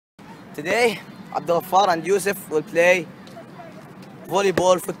Today, Abdul Ghaffar and Yusuf will play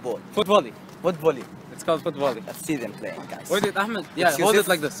football. Football. It's called football. Let's see them playing, guys. Wait, Ahmed. Yeah, It's hold Yusuf. it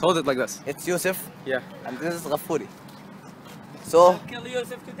like this. Hold it like this. It's Yusuf Yeah. and this is Ghaffuri. So, Kill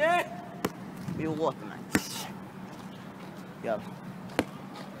Yusuf today. we will walk, man. Yeah.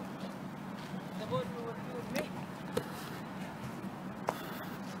 The boat will with me.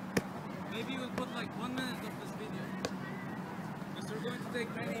 Maybe we'll put like 1 minute of this video. Because we're going to take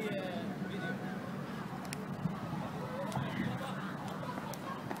many videos.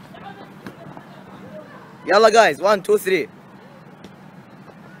 Yalla, guys. 1, 2, 3.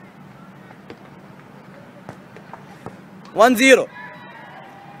 One zero.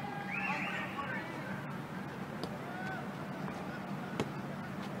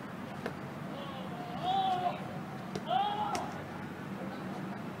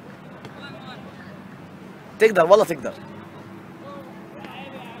 تقدر والله تقدر.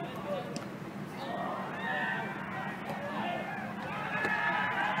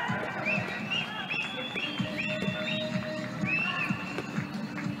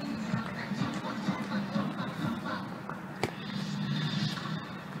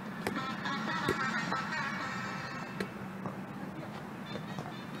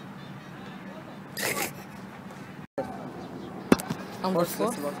 Number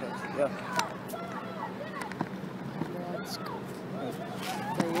 4. Yeah. Let's go.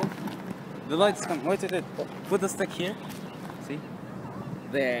 The lights come. Wait. Put the stick here. See?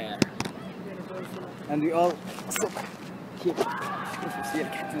 There. And we all stop here.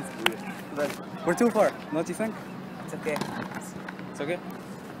 We're too far, don't you think? It's okay. It's okay?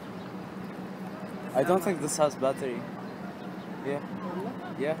 I don't think this has battery. Yeah.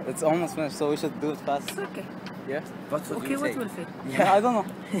 Yeah, it's almost finished, so we should do it fast. It's okay. Yeah? What would Okay, you what say? will fit? Yeah, I don't know.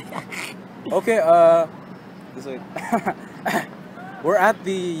 Okay, this way. We're at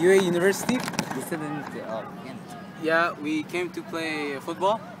the UAE University. Yeah, we came to play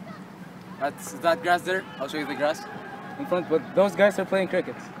football. That's that grass there. I'll show you the grass in front. But those guys are playing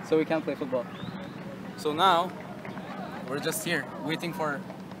cricket, so we can't play football. So now we're just here waiting for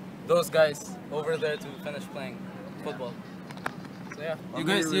those guys over there to finish playing football. So yeah, you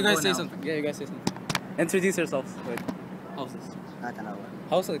guys say something. Yeah, you guys say something. Introduce yourselves. Wait, how's this?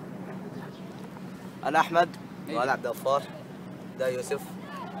 How's it? أنا أحمد وأنا عبد الغفار ده يوسف.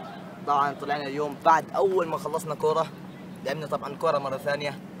 طبعا طلعنا اليوم بعد أول ما خلصنا كورة. لعبنا طبعا كورة مرة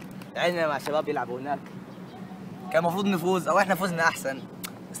ثانية. لعبنا مع شباب يلعبوا هناك. كان المفروض نفوز أو إحنا فزنا أحسن.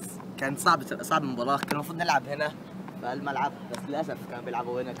 بس كان صعب المباراة. كان المفروض نلعب هنا في الملعب بس للأسف كانوا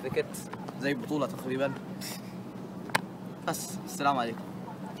بيلعبوا هنا كريكت زي بطولة تقريبا. بس السلام عليكم.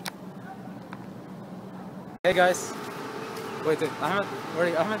 Hey guys. Wait, Ahmed? Where are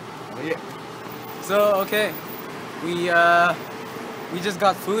you, Ahmed? Yeah. So okay, we just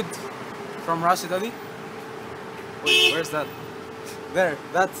got food from Rashid Ali. Wait, where's that? There,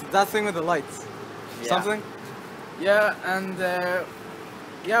 that thing with the lights. Yeah. Something? Yeah, and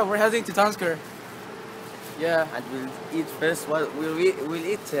yeah, we're heading to Town Square. Yeah, And we'll eat first. We'll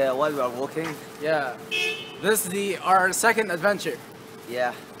eat while we are walking. yeah. This is our second adventure.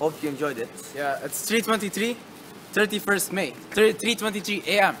 Yeah. Hope you enjoyed it. Yeah, it's 3:23, 31st May, 3:23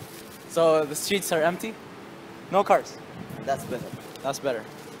 a.m. So the streets are empty, no cars. That's better. That's better.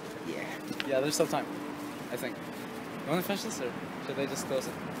 Yeah. Yeah, there's still time, I think. You want to finish this or should I just close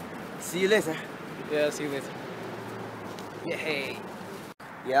it? See you later. Yeah, see you later. Yay!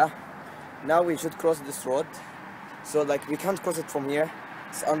 Yeah. Now we should cross this road. So like we can't cross it from here.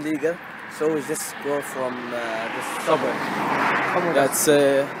 It's illegal. So we just go from this subway.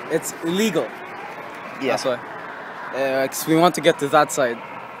 Yeah, it's illegal. Yeah. That's why. 'Cause we want to get to that side.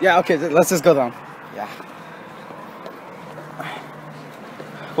 Yeah, okay, let's just go down. Yeah.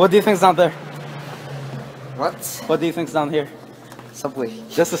 What do you think's down there? What? What do you think's down here? Subway.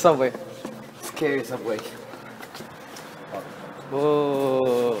 Just the subway. Scary subway.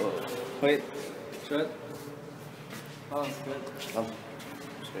 Whoa. Wait. Should. Oh, it's good. Oh.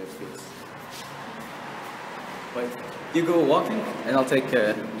 Straight face. Wait. You go walking and I'll take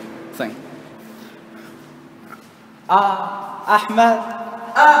a thing. Ahmed.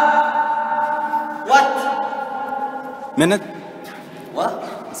 What? Minute? What?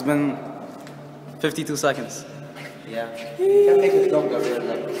 It's been 52 seconds. Yeah. You can make it longer.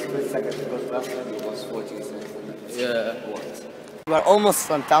 Like 3 seconds because last time it was 40 seconds. Yeah. We are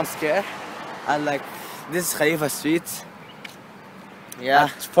almost on Town Square, and like this is Khalifa Street. Yeah.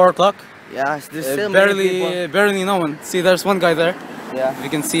 It's 4 o'clock. Yeah. There's still many people. barely no one. See, there's one guy there. Yeah. You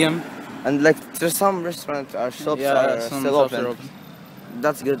can see him. And like there's some restaurants or shops Yeah, are some still shops open. are open.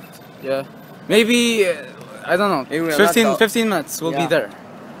 That's good. Yeah. Maybe, I don't know, Maybe we're 15 not 15 minutes we'll be Yeah. there.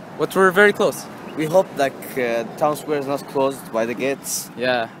 but we're very close. We hope like town square is not closed by the gates.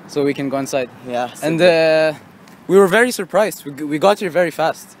 Yeah, so we can go inside. Yeah. And we were very surprised. We got here very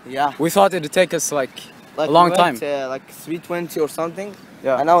fast. yeah. We thought it'd take us like a Like long we time. went, like 3:20 or something.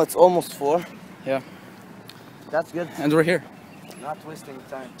 Yeah. And now it's almost 4. Yeah. That's good. And we're here. Not wasting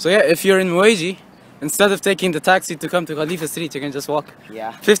time. So yeah, if you're in Mueji, instead of taking the taxi to come to Khalifa Street, you can just walk.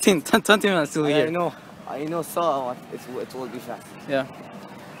 Yeah. 20 minutes till I here. know. I know. So it will be fast. Yeah.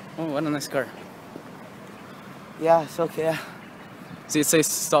 Oh, what a nice car. Yeah, it's okay. Yeah. See, it says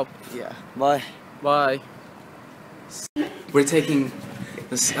stop. Yeah. Bye. Bye. We're taking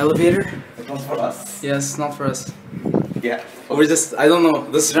this elevator. It's not for us. Yes, not for us. Yeah. We're just, I don't know,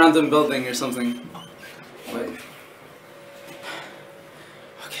 this random building or something. Wait.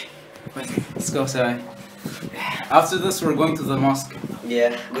 Okay. Wait, let's go, Sai. After this, we're going to the mosque.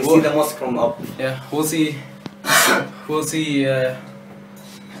 Yeah. We see the mosque from up. Yeah, we'll see. We'll see.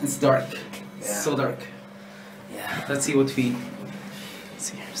 It's dark. It's Yeah. so dark. Yeah. Let's see what we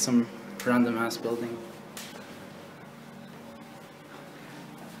see. Some random ass building.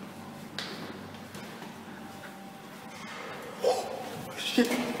 Shit.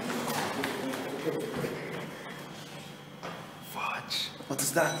 Fudge. What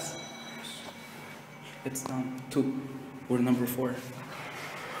is that? It's down 2. We're number 4.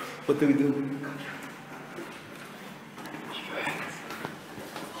 What do we do?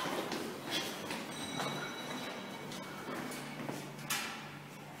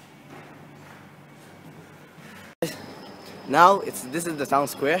 Now this is the town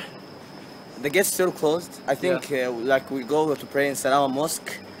square. The gate's still closed. I think like we go to pray in Salama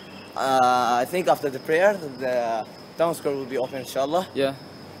Mosque. I think after the prayer the town square will be open inshallah. Yeah,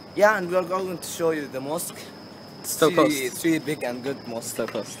 Yeah, and we are going to show you the mosque. it's still It's closed. really big and good mosque. Still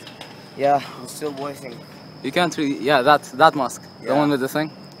closed. Yeah, we're still waiting. You can't really. Yeah, that mosque, the Yeah. one with the thing.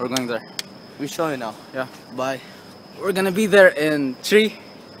 We're going there. We show you now. Yeah. Bye. We're gonna be there in 3,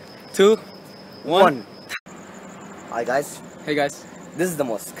 2, 1. Hi guys, Hey guys, this is the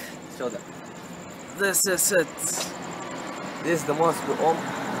mosque. Show them. this is it. This is the mosque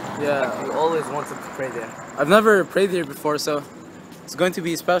Yeah, we always wanted to pray there. I've never prayed here before, so it's going to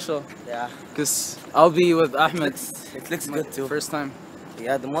be special Yeah. because I'll be with Ahmed. It looks My good too. First time.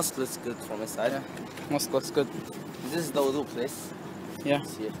 Yeah, the mosque looks good from inside. Yeah. Mosque looks good. This is the wudu place. Yeah.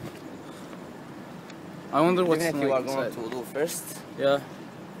 It's here. I wonder what's Even if you are like going inside. to wudu first. Yeah.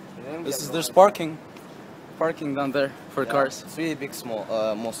 then This get is going. there's parking down there for Yeah, cars. It's really big small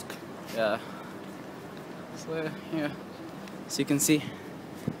mosque. Yeah. So yeah, so you can see.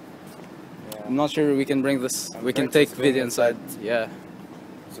 Yeah. I'm not sure we can bring this. We can Break take this video video inside. Yeah.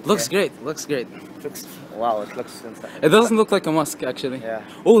 It's Looks okay. great. Looks great. Looks, wow, it looks inside. It doesn't look like a mosque actually. Yeah.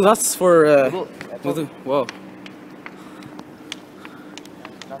 Oh, that's for Wudu. I told wudu. you. Wow.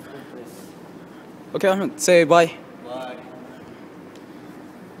 That's good place. Okay, Ahmed, say bye. Bye.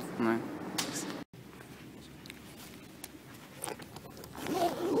 No.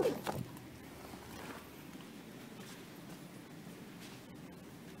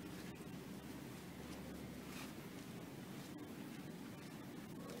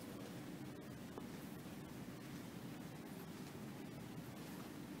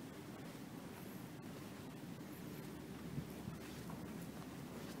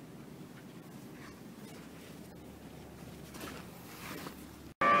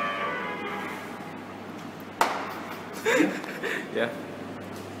 Yeah.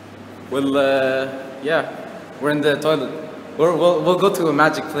 Well, yeah, we're in the toilet. We'll go to a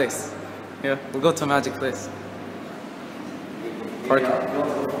magic place. Yeah, we'll go to a magic place. Park. I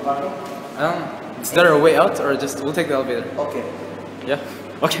don't know. Is there a way out or just we'll take the elevator? Okay. Yeah.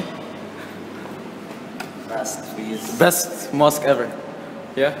 Okay. Fast, please. Best mosque ever.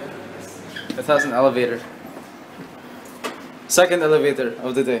 Yeah. It has an elevator. Second elevator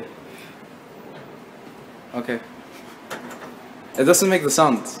of the day. Okay. It doesn't make the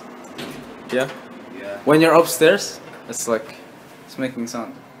sound. Yeah? Yeah. When you're upstairs, it's like, it's making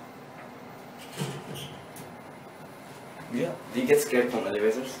sound. Yeah. Do you get scared from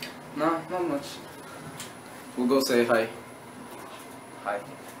elevators? No, not much. We'll go say hi. Hi.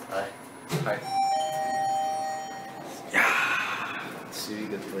 Hi. Hi. It's a really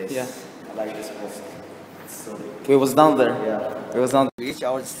good place. Yeah. I like this mosque. It's so big. We was down there. Yeah. We was down We reached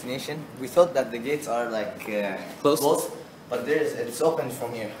our destination. We thought that the gates are like Closed? but it's open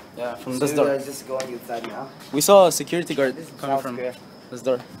from here. Yeah, from So this we door. are just going inside now. We saw a security guard This is coming South from Square. this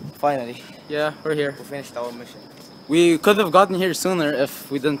door. Finally, Yeah, we're here. we finished our mission. We could have gotten here sooner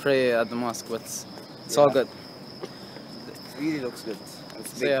if we didn't pray at the mosque, but it's all Yeah. good. It really looks good.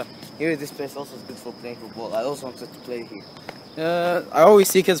 It's So big. yeah. Here, this place also is good for playing football. I also wanted to play here. I always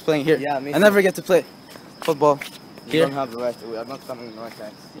see kids playing here. Yeah, me I too. never get to play football We here. don't have the right. We are not coming in the right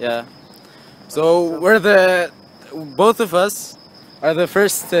times. Yeah. So both of us are the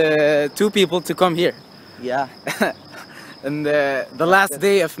first two people to come here. Yeah. And the last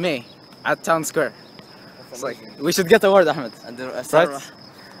day of May at Town Square. It's like we should get the award, Ahmed. And the Right?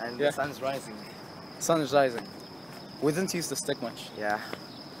 and Yeah. the sun is rising. Sun is rising. We didn't use the stick much. Yeah.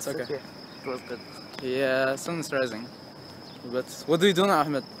 It's okay. It was good. Yeah, sun is rising. But what do we do now,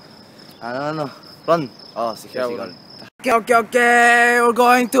 Ahmed? I don't know. Run. Oh, security Yeah, guard. Okay, we're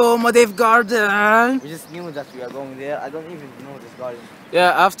going to Modif Garden. We just knew that we are going there. I don't even know this garden.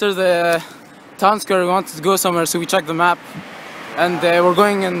 Yeah, after the Town Square, we wanted to go somewhere, so we checked the map. And we're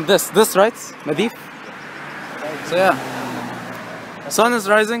going in this right? Modif? So yeah. Sun is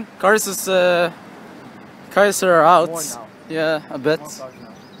rising, cars are out. More now. Yeah, a bit. More cars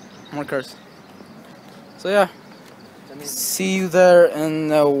now. More cars. So yeah, see you there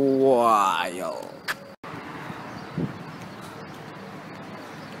in a while.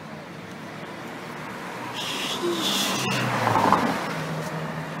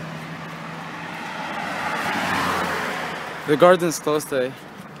 The garden's closed today.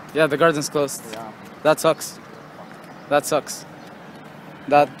 Yeah, the garden's closed. Yeah. That sucks. That sucks.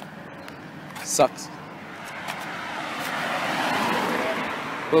 That sucks.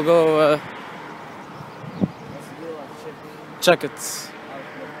 We'll go check it.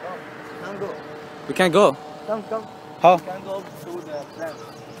 Come go. We can't go. Come. How? Can go through the plant.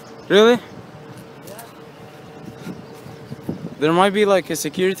 Really? There might be like a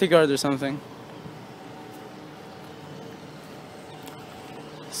security guard or something.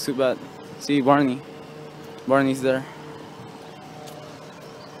 It's too bad. See Barney. Barney's there.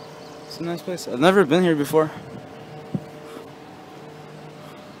 It's a nice place. I've never been here before.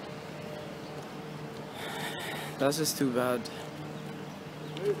 That's just too bad.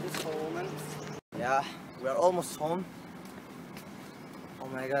 Yeah, we are almost home. Oh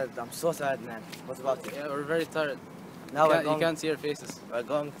my god, I'm so tired, man. What about you? Yeah, we're very tired. Now You can't see our faces. we're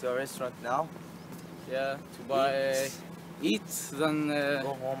going to a restaurant now. Yeah, to buy eat, then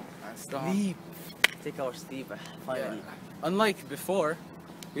Go home and go home. sleep. Take our sleep finally. Yeah. Unlike before,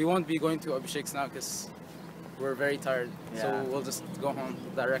 we won't be going to Abhishek's now because we're very tired. Yeah. So we'll just go home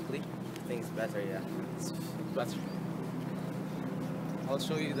directly. I think it's better, yeah. It's better. I'll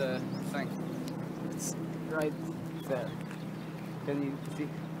show you the thing. It's right there. Can you see?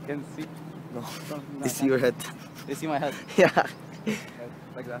 Can you see? No. No, You see your head? You see my head? Yeah.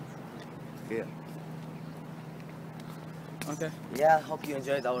 Like that. Yeah. Okay. Yeah, hope you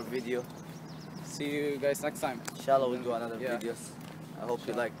enjoyed our video. See you guys next time. Inshallah we'll do another Yeah. videos. I hope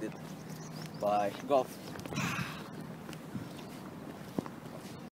you liked it. Bye. Golf.